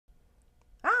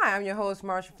Hi, I'm your host,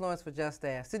 Marsha Florence for Just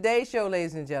Ask. Today's show,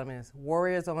 ladies and gentlemen, is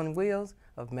Warriors on Wheels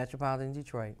of Metropolitan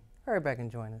Detroit. Hurry back and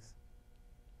join us.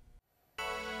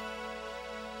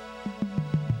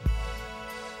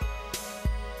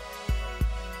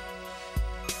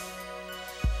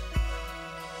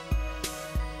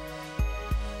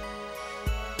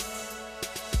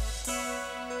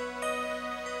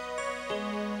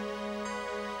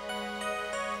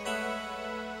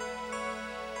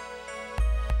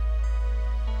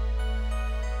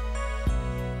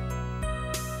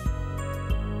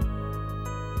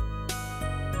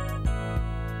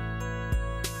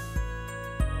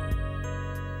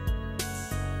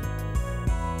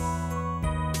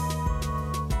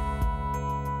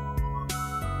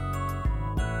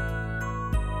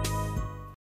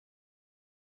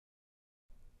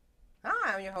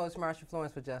 Hi, I'm your host, Marsha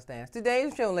Florence for Just Dance.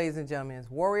 Today's show, ladies and gentlemen, is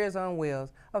Warriors on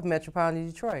Wheels of Metropolitan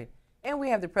Detroit. And we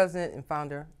have the president and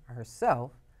founder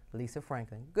herself, Lisa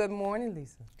Franklin. Good morning,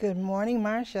 Lisa. Good morning,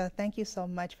 Marsha. Thank you so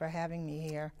much for having me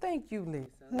here. Thank you, Lisa.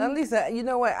 Now, Lisa, you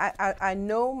know what? I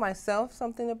know myself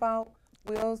something about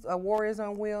wheels, Warriors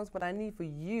on Wheels, but I need for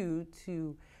you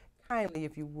to kindly,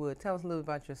 if you would, tell us a little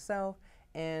about yourself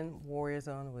and Warriors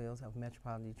on Wheels of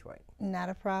Metropolitan Detroit. Not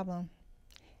a problem.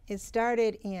 It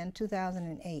started in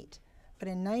 2008, but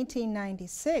in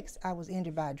 1996, I was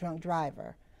injured by a drunk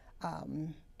driver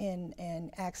in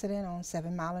an accident on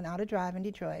 7 Mile and Outer Drive in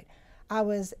Detroit. I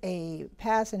was a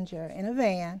passenger in a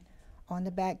van on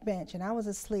the back bench, and I was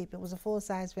asleep. It was a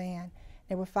full-size van.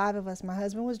 There were 5 of us. My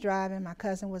husband was driving, my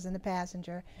cousin was in the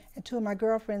passenger, and 2 of my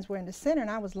girlfriends were in the center,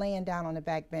 and I was laying down on the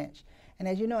back bench. And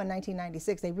as you know, in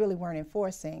 1996, they really weren't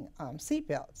enforcing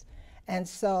seatbelts. And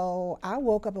so I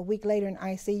woke up a week later in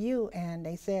ICU, and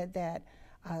they said that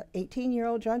an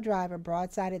 18-year-old drunk driver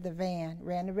broadsided the van,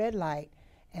 ran the red light,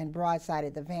 and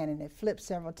broadsided the van, and it flipped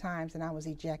several times, and I was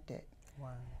ejected.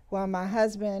 Wow. Well, my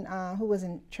husband, who was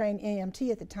in trained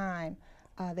EMT at the time,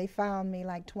 they found me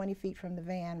like 20 feet from the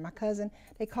van. My cousin,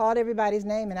 they called everybody's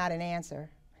name, and I didn't answer.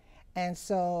 And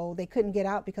so they couldn't get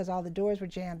out because all the doors were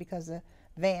jammed because the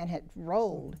van had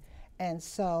rolled. And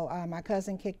so my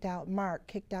cousin Mark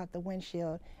kicked out the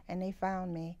windshield, and they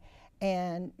found me.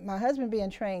 And my husband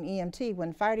being trained EMT, when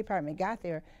the fire department got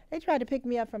there, they tried to pick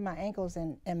me up from my ankles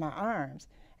and my arms.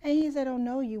 And he said, oh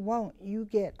no, you won't. You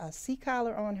get a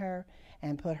C-collar on her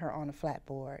and put her on a flat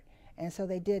board. And so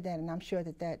they did that, and I'm sure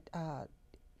that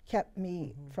kept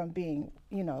me from being,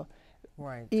 you know,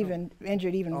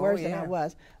 injured even worse than I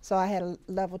was. So I had a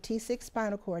level T6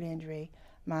 spinal cord injury.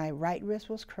 My right wrist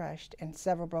was crushed and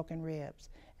several broken ribs.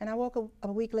 And I woke up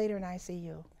a week later in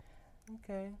ICU.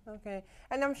 Okay, okay.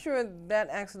 And I'm sure that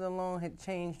accident alone had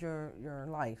changed your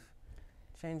life,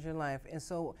 And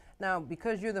so now,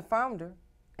 because you're the founder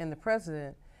and the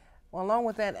president, well, along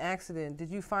with that accident, did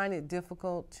you find it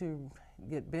difficult to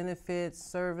get benefits,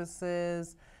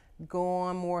 services, go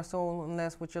on more so and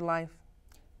less with your life?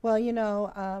 Well, you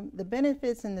know, the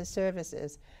benefits and the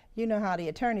services, you know how the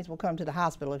attorneys will come to the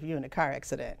hospital if you're in a car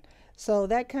accident. So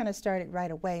that kind of started right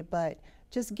away, but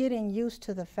just getting used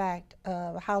to the fact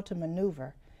of how to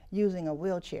maneuver using a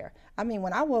wheelchair. I mean,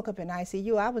 when I woke up in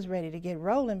ICU, I was ready to get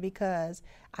rolling because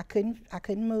I couldn't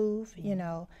move, you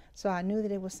know, so I knew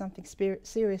that it was something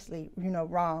seriously, you know,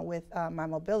 wrong with my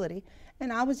mobility,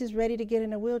 and I was just ready to get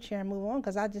in a wheelchair and move on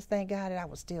because I just thank God that I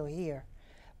was still here.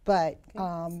 But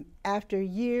after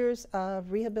years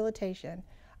of rehabilitation,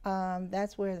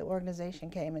 that's where the organization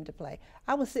came into play.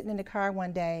 I was sitting in the car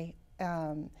one day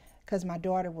because my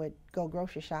daughter would go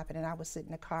grocery shopping, and I was sitting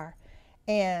in the car.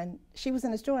 And she was in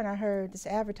the store, and I heard this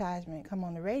advertisement come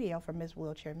on the radio for Miss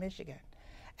Wheelchair Michigan.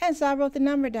 And so I wrote the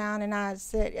number down, and I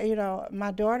said, you know,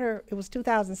 my daughter, it was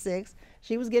 2006,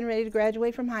 she was getting ready to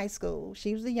graduate from high school.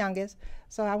 She was the youngest,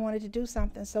 so I wanted to do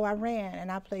something. So I ran,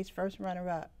 and I placed first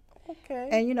runner-up. Okay.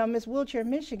 And you know, Miss Wheelchair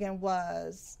Michigan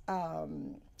was a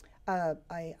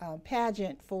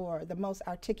pageant for the most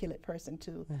articulate person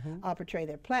to portray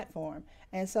their platform.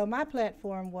 And so my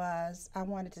platform was I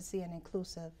wanted to see an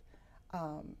inclusive,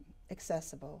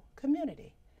 accessible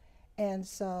community. And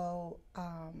so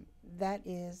that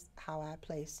is how I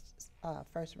placed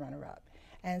first runner-up.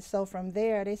 And so from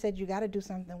there, they said, you got to do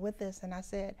something with this. And I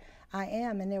said, I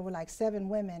am. And there were like 7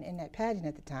 women in that pageant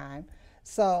at the time.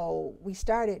 So we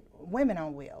started Women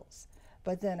on Wheels.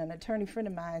 But then an attorney friend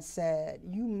of mine said,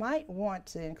 you might want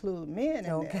to include men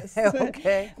in this.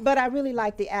 Okay. But I really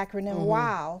liked the acronym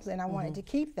WOWs, and I wanted to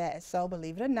keep that. So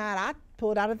believe it or not, I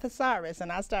pulled out a thesaurus,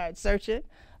 and I started searching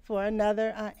for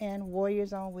another, and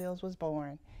Warriors on Wheels was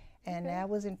born. And that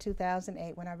was in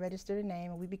 2008 when I registered a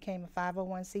name, and we became a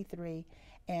 501c3.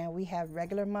 And we have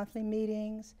regular monthly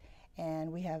meetings,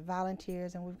 and we have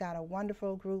volunteers, and we've got a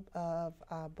wonderful group of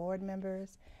board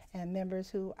members and members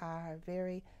who are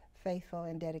very faithful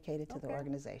and dedicated to the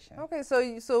organization. Okay,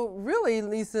 so really,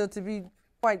 Lisa, to be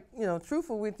quite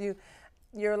truthful with you,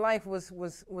 your life was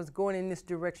going in this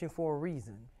direction for a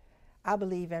reason. I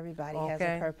believe everybody has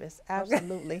a purpose.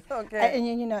 Absolutely.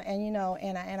 Okay.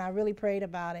 And I really prayed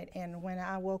about it. And when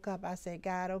I woke up, I said,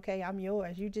 God, okay, I'm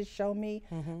yours. You just show me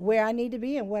where I need to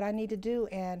be and what I need to do.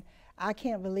 And I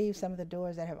can't believe some of the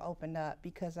doors that have opened up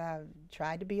because I've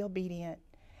tried to be obedient,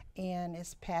 and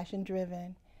it's passion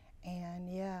driven.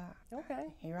 And yeah,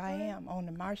 here I am on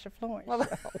the Marsha Florence show.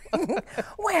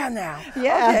 Well now.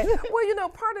 Yeah. Okay. Well,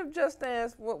 part of Just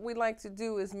Dance, what we like to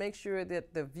do is make sure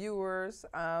that the viewers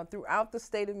throughout the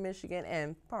state of Michigan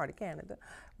and part of Canada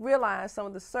realize some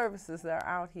of the services that are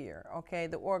out here, okay?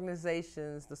 The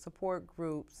organizations, the support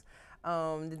groups,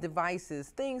 the devices,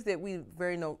 things that we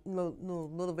very little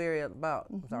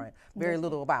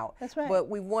about. That's right. But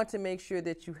we want to make sure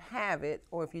that you have it,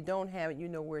 or if you don't have it, you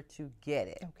know where to get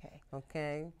it.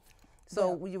 Okay.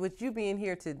 So with you being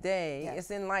here today,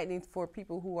 it's enlightening for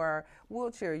people who are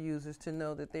wheelchair users to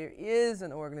know that there is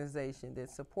an organization that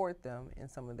support them in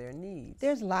some of their needs.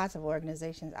 There's lots of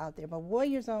organizations out there, but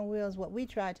Warriors on Wheels, what we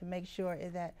try to make sure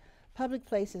is that public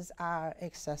places are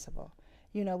accessible.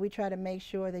 We try to make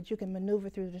sure that you can maneuver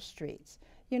through the streets.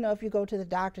 If you go to the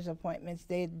doctor's appointments,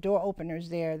 there are door openers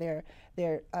there.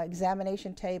 There are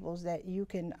examination tables that you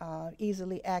can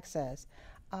easily access.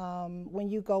 When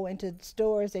you go into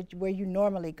stores where you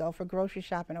normally go for grocery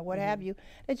shopping or what have you,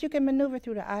 that you can maneuver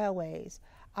through the aisleways.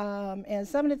 And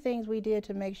some of the things we did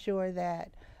to make sure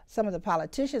that some of the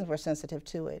politicians were sensitive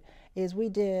to it is we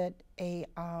did a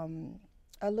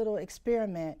little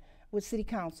experiment with City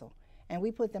Council. And we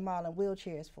put them all in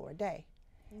wheelchairs for a day.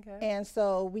 And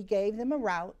so we gave them a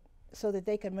route so that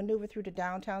they could maneuver through the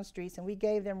downtown streets, and we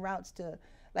gave them routes to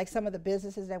like some of the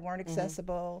businesses that weren't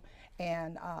accessible,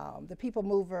 and the People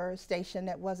Mover station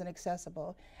that wasn't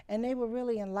accessible. And they were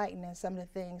really enlightened in some of the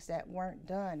things that weren't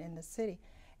done in the city.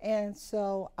 And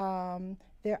so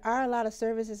there are a lot of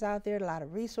services out there, a lot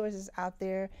of resources out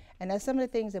there, and that's some of the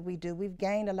things that we do. We've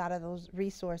gained a lot of those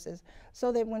resources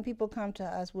so that when people come to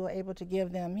us, we're able to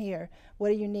give them here. What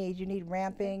do you need? You need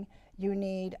ramping. You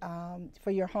need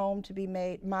for your home to be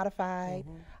modified.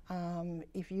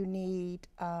 If you need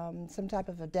some type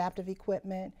of adaptive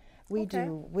equipment, we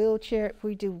do wheelchair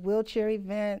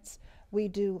events. We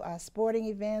do sporting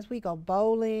events. We go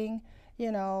bowling.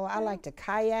 I like to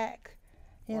kayak.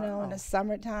 In the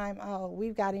summertime,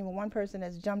 we've got even one person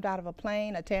that's jumped out of a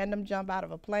plane, a tandem jump out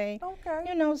of a plane.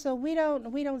 So we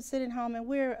don't sit at home, and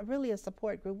we're really a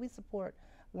support group. We support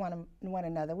one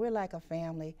another. We're like a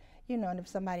family, and if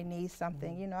somebody needs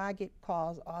something, I get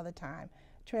calls all the time.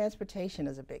 Transportation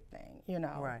is a big thing,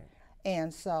 Right.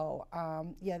 And so,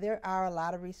 there are a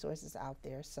lot of resources out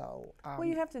there. So, well,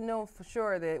 you have to know for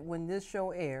sure that when this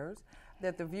show airs,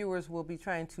 that the viewers will be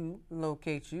trying to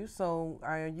locate you. So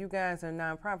you guys are a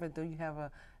nonprofit. Do you have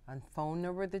a phone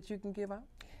number that you can give out?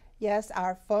 Yes,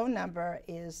 our phone number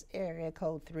is area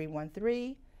code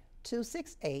 313-268-2851.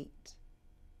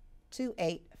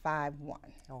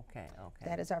 Okay.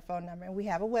 That is our phone number, and we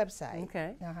have a website.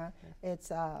 Okay.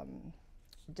 It's WOW,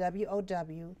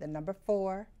 the number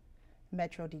 4,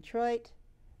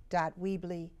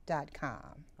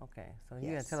 metrodetroit.weebly.com. Okay, so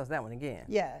you gotta tell us that one again.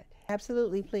 Yeah,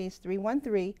 absolutely, please.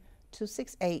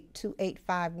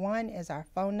 313-268-2851 is our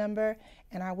phone number,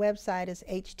 and our website is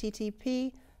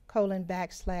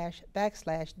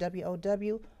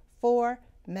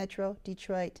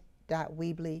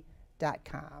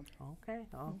http://www.4metrodetroit.weebly.com.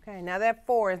 Okay. Now that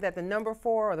 4, is that the number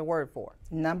 4 or the word 4?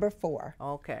 Number 4.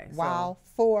 Okay. Wow,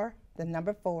 4, the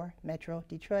number 4,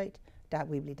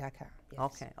 metrodetroit.weebly.com.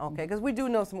 Yes. Okay, because we do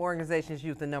know some organizations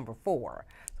use the number 4,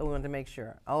 so we wanted to make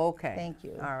sure. Okay. Thank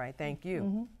you. All right, thank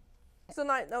you. So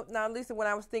now, Lisa, what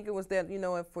I was thinking was that,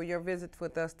 for your visit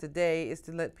with us today is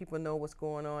to let people know what's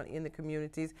going on in the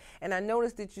communities. And I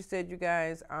noticed that you said you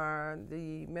guys are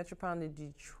the Metropolitan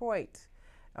Detroit.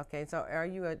 Okay, so are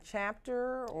you a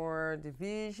chapter or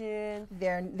division?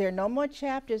 There are no more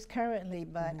chapters currently,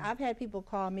 but I've had people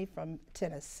call me from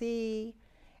Tennessee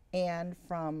and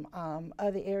from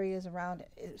other areas around,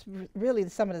 really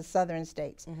some of the southern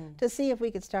states, to see if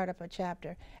we could start up a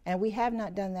chapter. And we have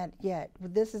not done that yet.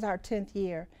 This is our 10th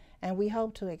year, and we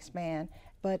hope to expand.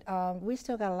 But we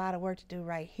still got a lot of work to do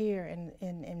right here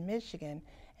in Michigan,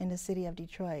 in the city of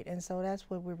Detroit. And so that's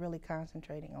what we're really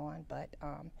concentrating on. But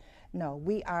no,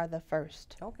 we are the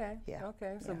first. Okay. Yeah.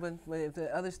 Okay. So, but if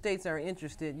the other states are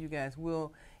interested, you guys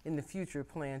will in the future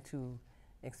plan to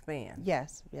expand.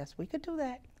 Yes, yes, we could do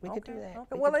that. We could do that. Okay.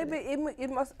 We Well, could do that. it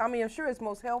must. I mean, I'm sure it's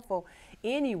most helpful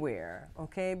anywhere.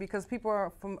 Okay, because people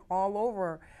are from all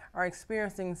over are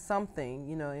experiencing something,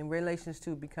 in relations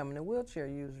to becoming a wheelchair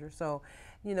user. So,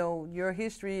 your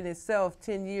history in itself,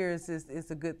 10 years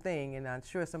is a good thing, and I'm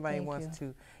sure somebody Thank wants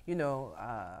you.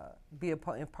 to, be a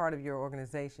part of your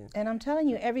organization. And I'm telling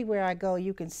you, everywhere I go,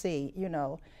 you can see,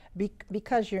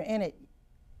 because you're in it,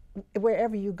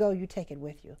 wherever you go, you take it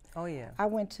with you. Oh yeah. I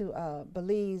went to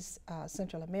Belize,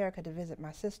 Central America, to visit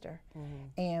my sister,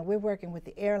 and we're working with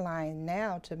the airline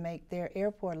now to make their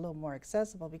airport a little more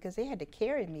accessible, because they had to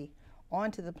carry me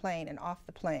onto the plane and off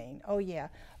the plane. Oh yeah,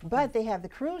 but they have the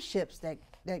cruise ships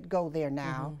that go there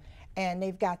now, and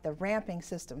they've got the ramping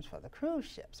systems for the cruise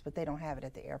ships, but they don't have it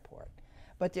at the airport.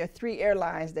 But there are 3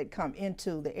 airlines that come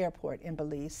into the airport in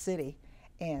Belize City.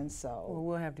 And so, well,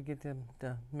 we'll have to get them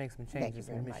to make some changes thank you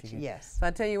very in much. Michigan. Yes. So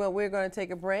I tell you what, we're going to take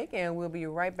a break, and we'll be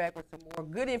right back with some more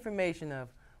good information of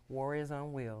Warriors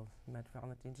on Wheels,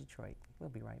 Metropolitan Detroit. We'll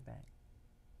be right back.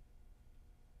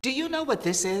 Do you know what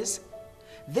this is?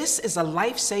 This is a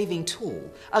life-saving tool,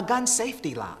 a gun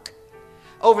safety lock.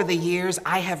 Over the years,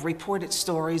 I have reported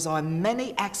stories on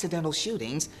many accidental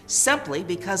shootings simply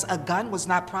because a gun was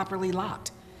not properly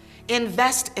locked.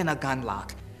 Invest in a gun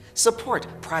lock.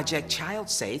 Support Project Child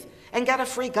Safe and get a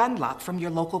free gun lock from your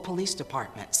local police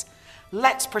departments.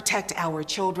 Let's protect our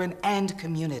children and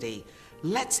community.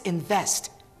 Let's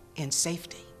invest in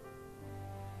safety.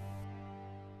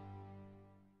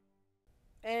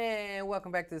 And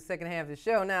welcome back to the second half of the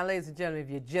show. Now, ladies and gentlemen, if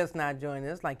you're just not joining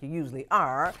us like you usually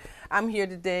are, I'm here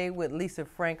today with Lisa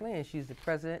Franklin, and she's the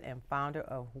president and founder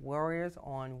of Warriors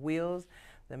on Wheels,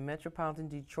 the Metropolitan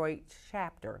Detroit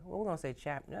chapter. Well, we're going to say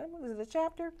chapter. Is it a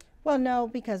chapter? Well, no,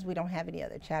 because we don't have any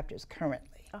other chapters currently.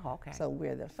 Oh, okay. So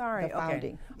we're the Sorry.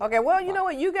 founding. Okay, well, you know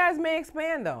what? You guys may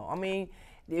expand, though. I mean,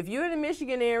 if you're in the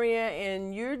Michigan area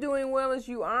and you're doing well as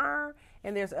you are,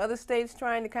 and there's other states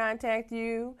trying to contact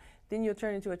you, then you'll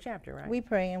turn into a chapter, right? We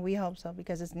pray and we hope so,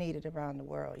 because it's needed around the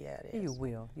world. Yeah, it is. You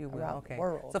will. Around Okay. the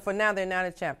world. So for now, they're not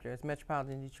a chapter. It's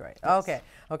Metropolitan Detroit. Yes.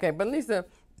 Okay. But Lisa,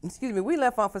 excuse me, we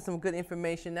left off with some good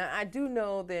information. Now, I do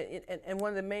know that, and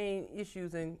one of the main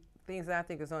issues and things that I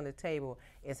think is on the table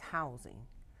is housing.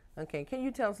 Okay, can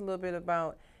you tell us a little bit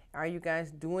about, are you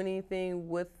guys doing anything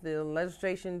with the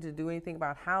legislation to do anything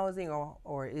about housing,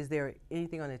 or is there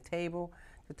anything on the table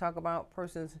to talk about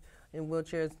persons in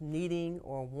wheelchairs needing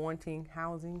or wanting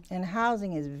housing? And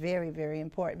housing is very, very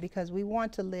important, because we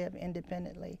want to live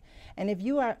independently. And if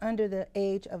you are under the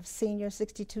age of senior,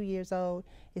 62 years old,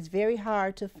 it's very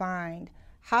hard to find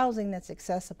housing that's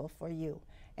accessible for you.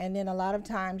 And then a lot of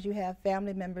times you have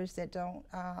family members that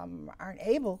aren't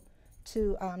able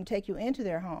to take you into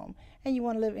their home, and you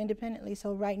want to live independently.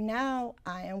 So right now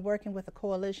I am working with a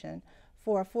coalition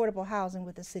for affordable housing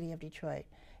with the city of Detroit.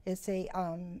 It's a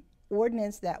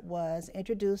ordinance that was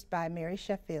introduced by Mary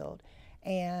Sheffield,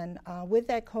 and with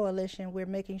that coalition we're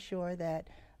making sure that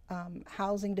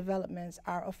housing developments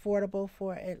are affordable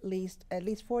for at least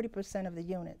 40% of the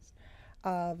units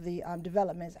of the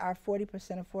developments are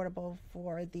 40% affordable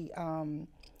for the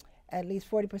at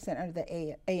least 40% under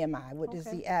the AMI, which is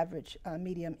the average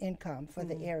medium income for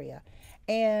the area.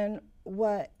 And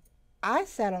what I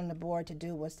sat on the board to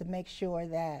do was to make sure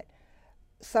that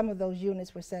some of those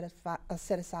units were set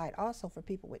aside also for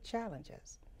people with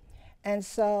challenges. And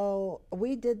so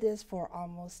we did this for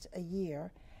almost a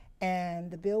year, and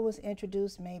the bill was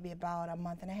introduced maybe about a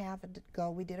month and a half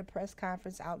ago. We did a press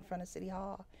conference out in front of City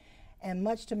Hall, and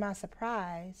much to my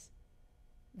surprise,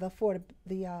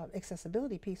 the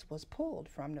accessibility piece was pulled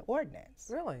from the ordinance.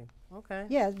 Really? Okay.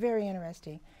 Yeah, it's very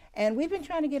interesting. And we've been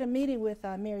trying to get a meeting with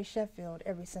Mary Sheffield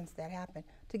ever since that happened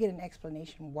to get an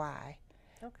explanation why.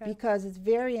 Okay. Because it's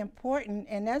very important,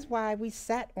 and that's why we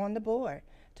sat on the board,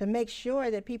 to make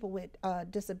sure that people with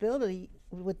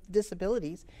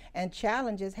disabilities and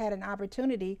challenges had an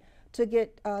opportunity to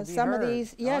get some of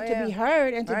these, to be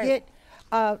heard, and to get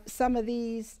some of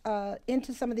these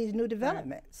into some of these new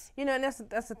developments. You know, and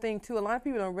that's the thing too. A lot of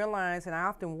people don't realize, and I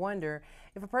often wonder,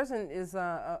 if a person is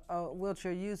a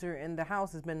wheelchair user and the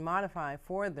house has been modified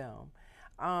for them,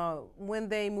 when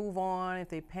they move on, if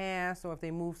they pass or if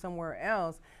they move somewhere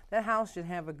else, that house should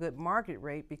have a good market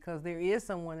rate, because there is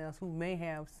someone else who may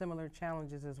have similar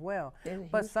challenges as well.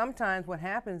 But sometimes what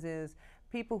happens is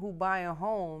people who buy a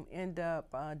home end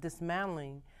up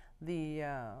dismantling the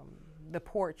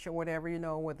porch or whatever, you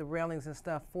know, with the railings and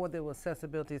stuff for the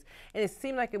accessibilities. And it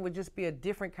seemed like it would just be a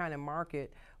different kind of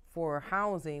market for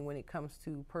housing when it comes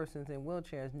to persons in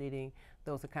wheelchairs needing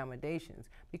those accommodations.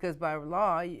 Because by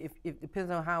law, if it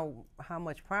depends on how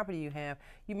much property you have,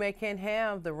 can't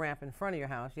have the ramp in front of your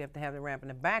house. You have to have the ramp in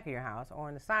the back of your house or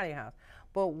on the side of your house.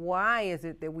 But why is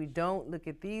it that we don't look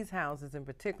at these houses in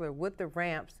particular with the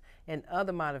ramps and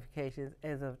other modifications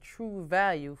as a true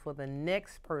value for the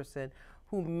next person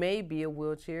who may be a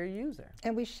wheelchair user?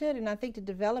 And we should, and I think the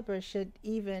developers should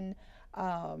even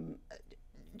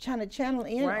trying to channel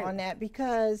in on that,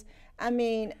 because I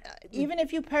mean, even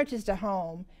if you purchased a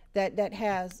home that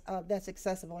has that's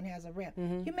accessible and has a ramp,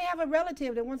 you may have a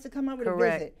relative that wants to come over to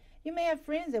visit. You may have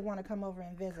friends that want to come over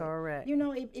and visit. Correct. You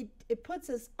know, it puts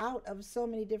us out of so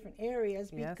many different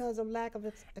areas because of lack of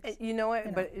you know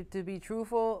what? But to be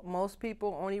truthful, most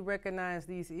people only recognize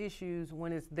these issues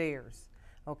when it's theirs.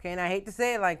 Okay, and I hate to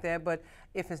say it like that, but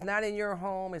if it's not in your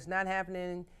home, it's not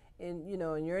happening in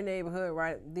your neighborhood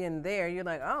right then and there, you're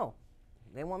like, oh,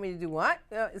 they want me to do what?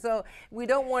 So we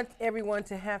don't want everyone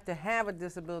to have a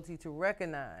disability to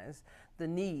recognize the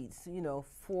needs,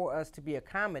 for us to be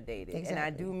accommodated. Exactly. And I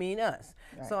do mean us.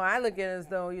 Right. So I look at it as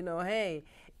though, hey,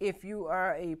 if you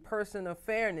are a person of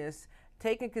fairness,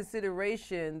 take in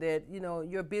consideration that,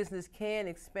 your business can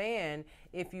expand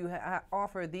if you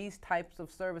offer these types of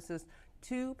services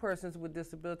to persons with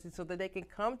disabilities, so that they can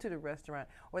come to the restaurant,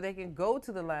 or they can go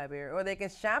to the library, or they can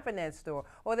shop in that store,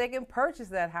 or they can purchase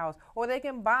that house, or they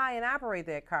can buy and operate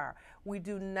that car. We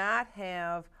do not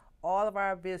have all of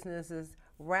our businesses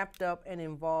wrapped up and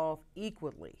involved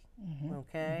equally.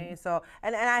 Okay, so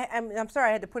I'm sorry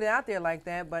I had to put it out there like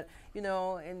that, but in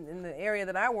the area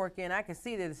that I work in, I can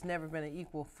see that it's never been an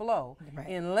equal flow,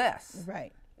 unless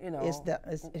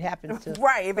it happens to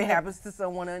if it happens to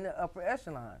someone in the upper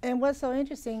echelon. And what's so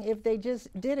interesting, if they just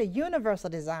did a universal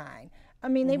design, I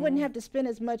mean, they wouldn't have to spend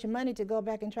as much money to go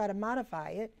back and try to modify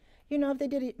it. If they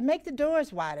did it, make the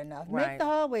doors wide enough, make the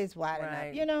hallways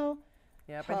wide enough.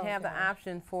 Yep, and have the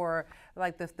option for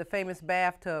like the famous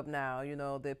bathtub now,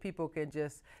 that people can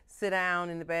just sit down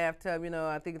in the bathtub,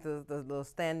 I think it's the little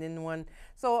standing one.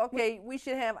 So, okay, we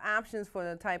should have options for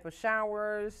the type of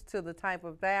showers to the type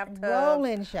of bathtub.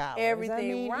 Rolling showers.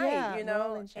 Everything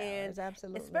rolling showers, and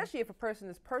absolutely. especially if a person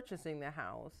is purchasing the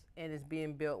house and it's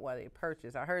being built while they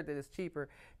purchase. I heard that it's cheaper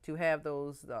to have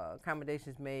those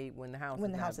accommodations made when the house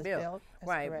is built. That's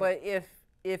right, correct. But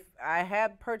if I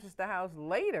had purchased the house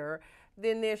later,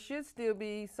 then there should still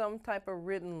be some type of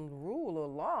written rule or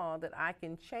law that I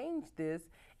can change this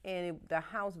and the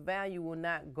house value will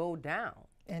not go down.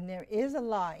 And there is a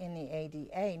law in the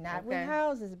ADA, not with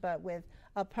houses, but with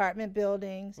apartment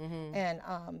buildings, and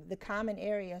the common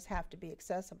areas have to be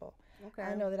accessible. Okay.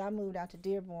 I know that I moved out to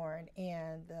Dearborn,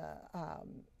 and the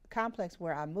complex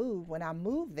where I moved, when I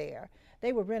moved there,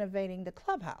 they were renovating the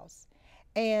clubhouse.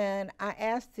 And I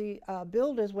asked the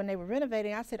builders when they were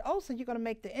renovating, I said, oh, so you're going to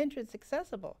make the entrance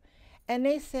accessible? And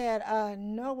they said,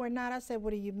 no, we're not. I said,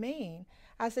 what do you mean?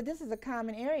 I said, this is a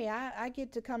common area. I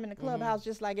get to come in the clubhouse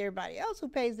just like everybody else who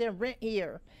pays their rent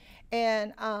here.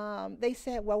 And they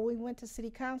said, well, we went to city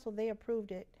council. They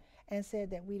approved it and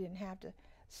said that we didn't have to.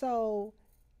 So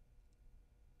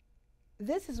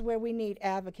this is where we need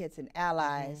advocates and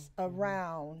allies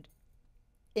around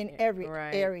in every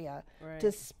area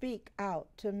to speak out,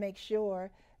 to make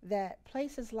sure that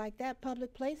places like that,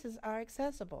 public places, are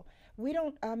accessible. We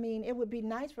don't, I mean, it would be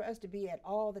nice for us to be at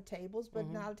all the tables, but a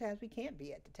lot of times we can't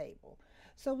be at the table.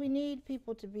 So we need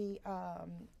people to be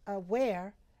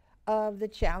aware of the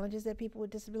challenges that people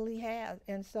with disability have.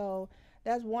 And so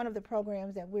that's one of the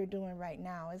programs that we're doing right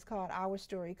now. It's called Our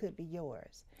Story Could Be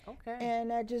Yours. Okay.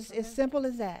 And just as simple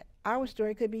as that. Our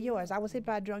story could be yours. I was hit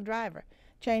by a drunk driver.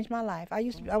 Changed my life.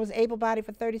 I was able-bodied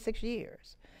for 36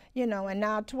 years, and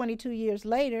now 22 years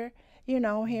later,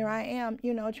 here I am,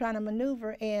 trying to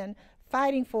maneuver and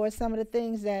fighting for some of the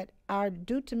things that are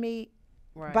due to me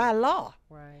by law.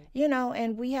 Right.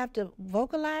 And we have to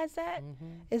vocalize that.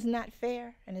 It's not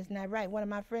fair and it's not right. One of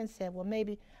my friends said, well,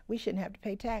 maybe we shouldn't have to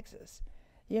pay taxes.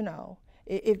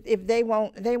 If they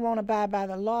won't abide by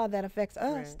the law that affects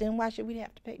us, then why should we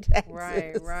have to pay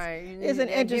taxes? Right. It's an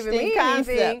interesting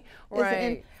concept.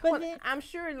 Right. Well, I'm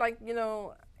sure,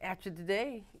 after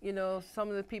today, some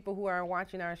of the people who are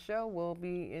watching our show will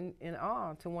be in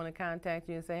awe to want to contact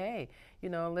you and say, hey,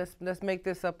 let's make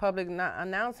this a public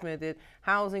announcement that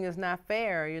housing is not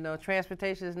fair,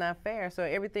 transportation is not fair. So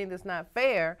everything that's not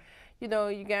fair, you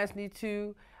guys need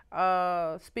to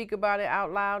speak about it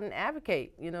out loud and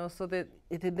advocate, so that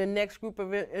the next group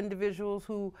of individuals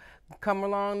who come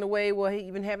along the way will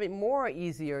even have it more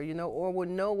easier, or will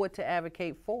know what to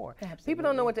advocate for. Absolutely. People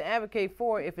don't know what to advocate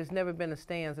for if it's never been a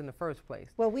stance in the first place.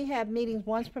 Well, we have meetings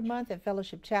once per month at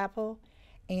Fellowship Chapel,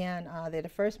 and they're the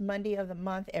first Monday of the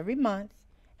month, every month,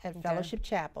 at Okay. Fellowship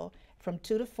Chapel from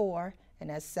 2 to 4, and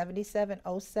that's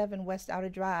 7707 West Outer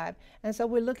Drive. And so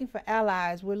we're looking for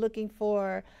allies. We're looking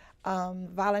for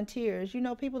volunteers, you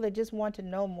know, people that just want to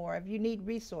know more. If you need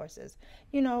resources,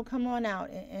 you know, come on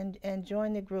out and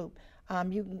join the group.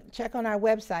 You can check on our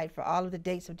website for all of the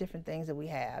dates of different things that we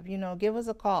have. You know, give us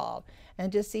a call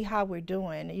and just see how we're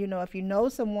doing. You know, if you know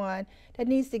someone that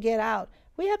needs to get out,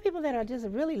 we have people that are just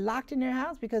really locked in their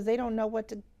house because they don't know where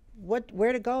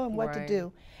to go and what to Right,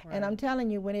 do. And right. I'm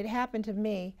telling you, when it happened to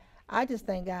me, I just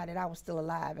thank God that I was still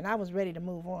alive and I was ready to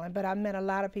move on. But I met a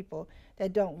lot of people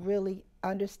that don't really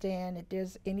understand that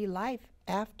there's any life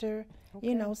after,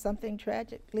 you know, something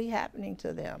tragically happening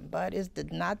to them. But it's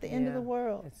not the end of the Yeah,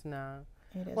 world. It's not.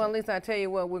 It Well, isn't. Lisa, I tell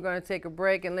you what, we're going to take a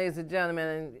break, and ladies and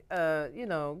gentlemen, you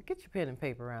know, get your pen and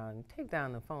paper out and take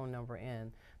down the phone number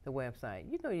and the website.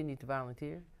 You know you need to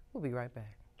volunteer. We'll be right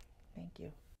back. Thank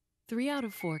you. 3 out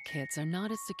of 4 kids are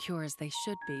not as secure as they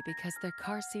should be because their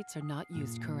car seats are not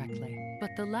used correctly.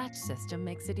 But the latch system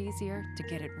makes it easier to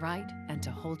get it right and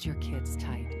to hold your kids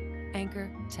tight.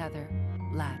 Anchor, tether,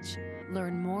 latch.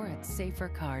 Learn more at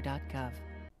safercar.gov.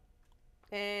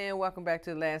 And welcome back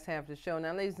to the last half of the show.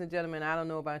 Now, ladies and gentlemen, I don't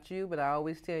know about you, but I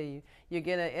always tell you, you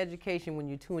get an education when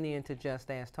you tune in to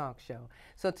Just Ask Talk Show.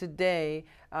 So today,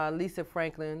 Lisa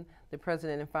Franklin, the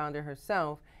president and founder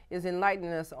herself, is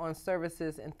enlightening us on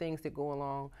services and things that go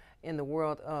along in the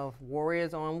world of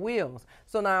Warriors on Wheels.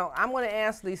 So now I'm going to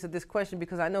ask Lisa this question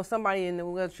because I know somebody in the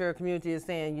wheelchair community is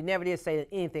saying you never did say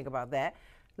anything about that.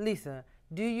 Lisa,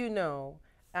 do you know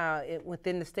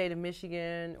within the state of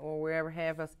Michigan or wherever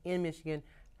have us in Michigan,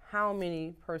 how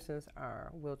many persons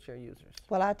are wheelchair users?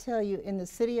 Well, I'll tell you, in the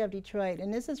city of Detroit,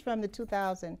 and this is from the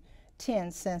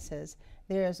 2010 census,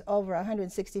 there's over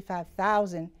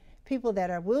 165,000 people that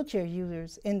are wheelchair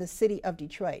users in the city of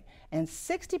Detroit, and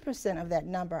 60% of that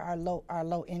number are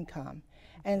low income.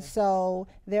 And so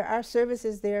there are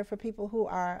services there for people who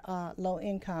are low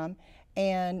income,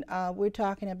 and we're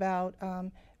talking about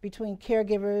between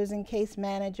caregivers and case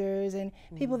managers and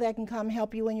people that can come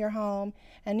help you in your home.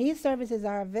 And these services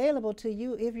are available to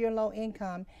you if you're low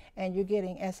income and you're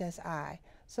getting SSI.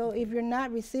 So if you're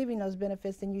not receiving those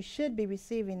benefits, then you should be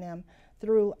receiving them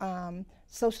through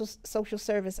social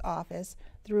service office,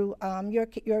 through your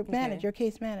manager, your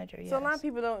case manager. Yes. So a lot of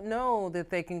people don't know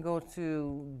that they can go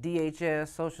to DHS,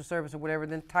 social service, or whatever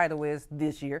the title is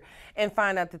this year, and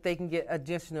find out that they can get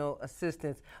additional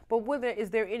assistance. But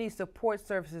is there any support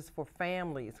services for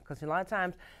families? Because a lot of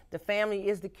times the family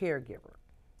is the caregiver.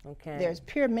 Okay. There's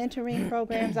peer mentoring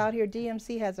programs out here.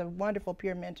 DMC has a wonderful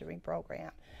peer mentoring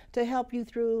program to help you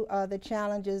through the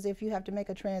challenges if you have to make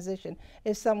a transition,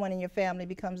 if someone in your family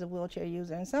becomes a wheelchair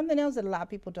user. And something else that a lot of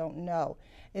people don't know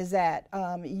is that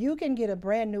you can get a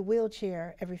brand new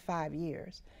wheelchair every 5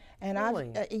 years. And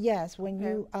Really? Yes, when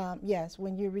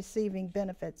when you're receiving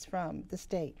benefits from the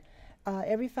state.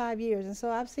 Every 5 years. And so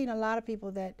I've seen a lot of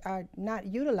people that are not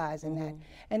utilizing that.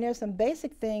 And there's some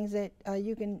basic things that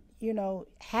you can,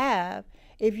 have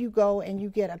if you go and you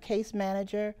get a case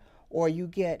manager or you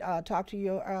get talk to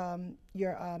your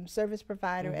service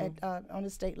provider at on the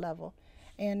state level.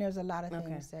 And there's a lot of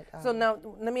things that. So now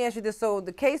let me ask you this. So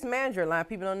the case manager, a lot of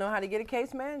people don't know how to get a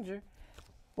case manager.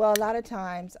 Well, a lot of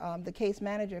times the case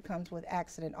manager comes with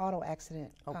auto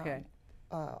accident.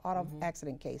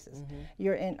 Accident cases.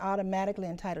 You're automatically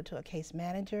entitled to a case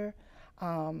manager,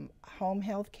 home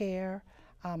health care,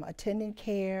 attendant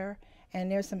care, and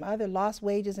there's some other lost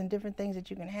wages and different things that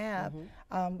you can have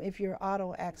if you're an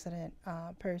auto accident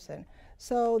person.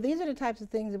 So these are the types of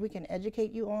things that we can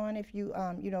educate you on if you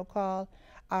call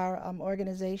our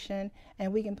organization,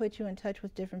 and we can put you in touch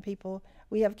with different people.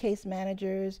 We have case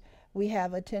managers, we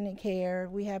have attendant care,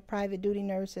 we have private duty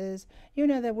nurses,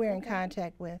 that we're in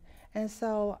contact with. And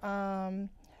so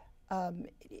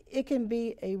it can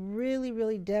be a really,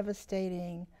 really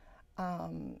devastating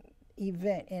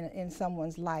event in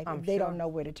someone's life if they don't know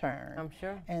where to turn. I'm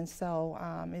sure. And so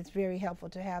it's very helpful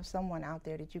to have someone out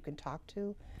there that you can talk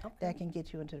to that can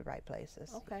get you into the right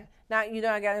places. Okay. Now,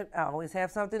 I always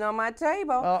have something on my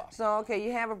table. So,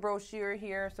 you have a brochure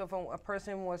here. So if a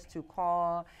person was to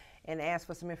call and ask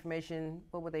for some information,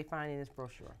 what would they find in this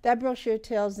brochure? That brochure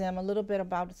tells them a little bit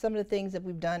about some of the things that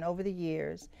we've done over the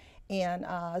years and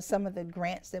some of the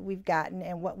grants that we've gotten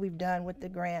and what we've done with the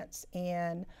grants.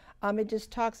 And it just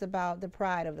talks about the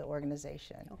pride of the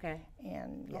organization. Okay.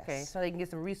 And yes. Okay, so they can get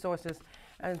some resources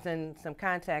and some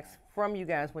contacts from you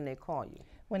guys when they call you.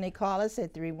 When they call us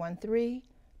at 313-268-2666,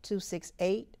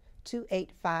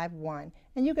 2851.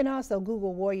 And you can also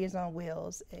Google Warriors on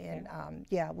Wheels, and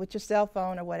yeah, with your cell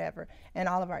phone or whatever, and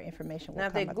all of our information will Now,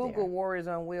 if come they up Google there. Warriors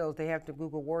on Wheels, they have to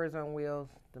Google Warriors on Wheels,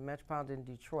 the Metropolitan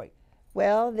Detroit.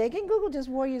 Well, they can Google just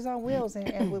Warriors on Wheels,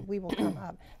 and we will come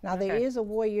up. Now, there Okay. is a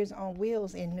Warriors on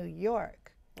Wheels in New York.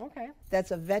 Okay.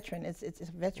 That's a veteran. It's a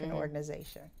veteran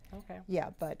organization. Okay.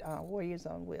 Yeah, but Warriors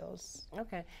on Wheels.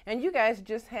 Okay. And you guys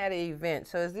just had an event.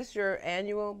 So is this your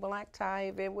annual black tie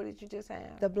event? What did you just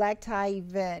have? The black tie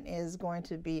event is going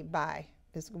to be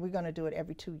we're going to do it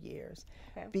every 2 years,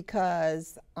 Okay.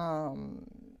 because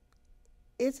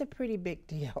it's a pretty big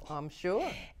deal. I'm sure.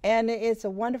 And it's a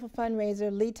wonderful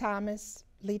fundraiser. Lee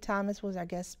Thomas was our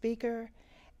guest speaker,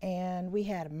 and we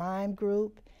had a mime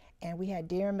group, and we had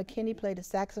Darren McKinney play the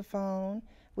saxophone.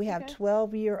 We have Okay.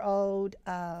 12-year-old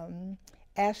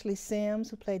Ashley Sims,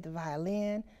 who played the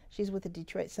violin. She's with the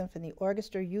Detroit Symphony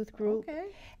Orchestra youth group. Okay.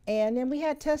 And then we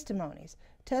had testimonies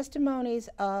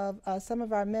of some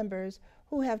of our members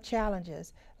who have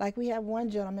challenges. Like we have one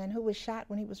gentleman who was shot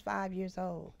when he was 5 years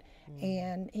old.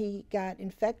 And he got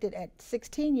infected at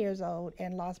 16 years old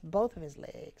and lost both of his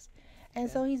legs. And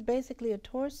so he's basically a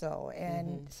torso.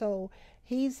 And so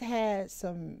he's had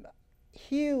some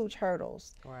huge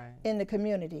hurdles Right. in the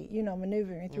community, you know,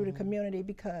 maneuvering through the community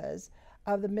because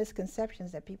of the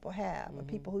misconceptions that people have of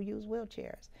people who use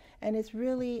wheelchairs. And it's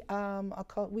really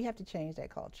we have to change that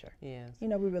culture. Yes. You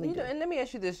know, we really do. And let me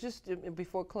ask you this, just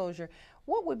before closure,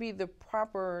 what would be the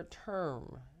proper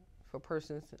term for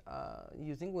persons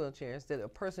using wheelchairs that a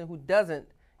person who doesn't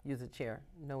use a chair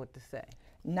know what to say?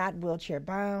 Not wheelchair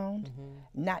bound,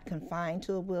 not confined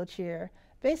to a wheelchair.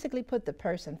 Basically put the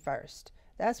person first.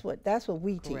 That's what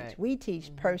we teach. Correct. We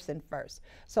teach person first.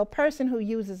 So person who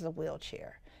uses a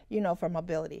wheelchair, you know, for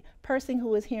mobility, person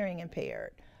who is hearing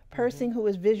impaired, person who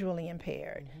is visually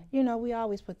impaired. You know, we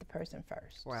always put the person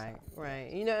first. Right, so.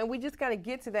 right. You know, and we just got to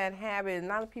get to that habit. And a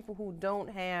lot of people who don't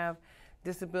have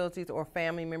disabilities or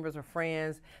family members or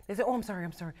friends, they say, "Oh, I'm sorry.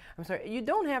 You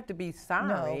don't have to be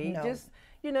sorry. No. Just,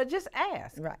 you know, just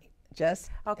ask. Right. Just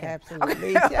Okay.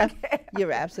 absolutely. Okay.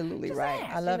 You're absolutely Just right.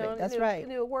 ask, I love you know, it. That's it'll- right.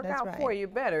 It'll work That's out right. for you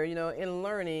better, you know, in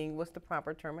learning what's the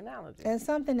proper terminology. And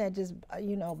something that just,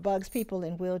 you know, bugs people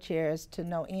in wheelchairs to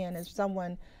no end is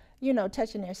someone, you know,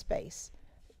 touching their space.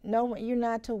 No, you're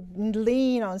not to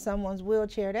lean on someone's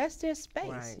wheelchair. That's their space,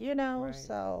 Right, you know. right.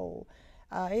 So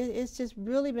it's just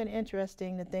really been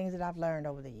interesting, the things that I've learned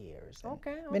over the years. And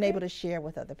Okay, been okay. able to share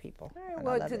with other people. All right, and I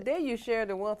well, love it. today you shared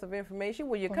a wealth of information.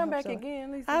 Will you Well, come I back hope so.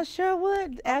 again, Lisa? I sure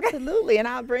would, absolutely, and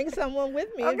I'll bring someone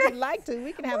with me if Okay. you'd like to.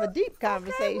 We can have a deep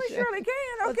conversation. Okay, we surely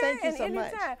can. Well, Okay, thank you and so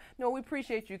much. anytime. No, we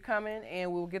appreciate you coming,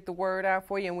 and we'll get the word out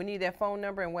for you. And we need that phone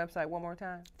number and website one more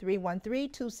time.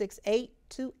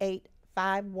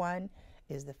 313-268-2851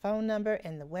 is the phone number,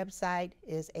 and the website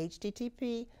is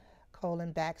http://WOW4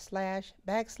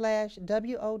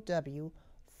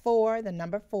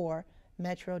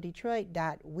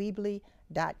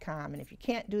 metrodetroit.weebly.com. And if you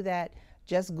can't do that,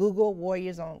 just Google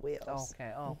Warriors on Wheels.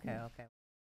 Okay.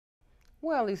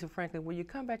 Well, Lisa Franklin, will you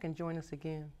come back and join us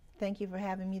again? Thank you for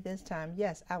having me this time.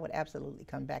 Yes, I would absolutely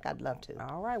come back. I'd love to.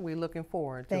 All right, we're looking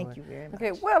forward to Thank it. you very much.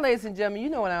 Okay, well, ladies and gentlemen, you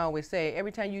know what I always say.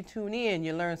 Every time you tune in,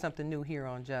 you learn something new here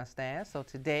on Just Ask. So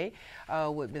today,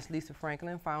 with Miss Lisa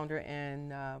Franklin, founder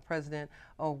and president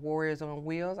of Warriors on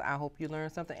Wheels, I hope you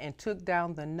learned something and took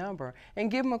down the number. And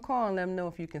give them a call and let them know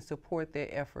if you can support their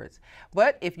efforts.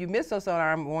 But if you miss us on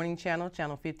our morning channel,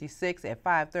 channel 56 at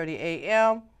 5:30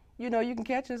 a.m., you know, you can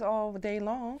catch us all day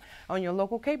long on your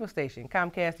local cable station,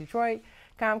 Comcast Detroit,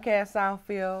 Comcast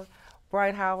Southfield,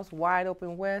 Bright House, Wide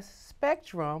Open West,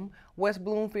 Spectrum, West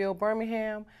Bloomfield,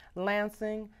 Birmingham,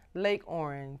 Lansing, Lake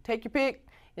Orange. Take your pick,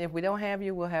 and if we don't have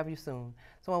you, we'll have you soon.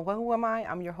 So who am I?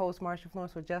 I'm your host, Marsha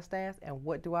Florence for Just Ask, and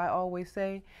what do I always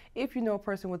say? If you know a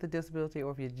person with a disability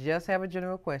or if you just have a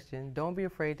general question, don't be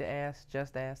afraid to ask.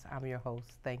 Just ask. I'm your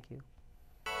host. Thank you.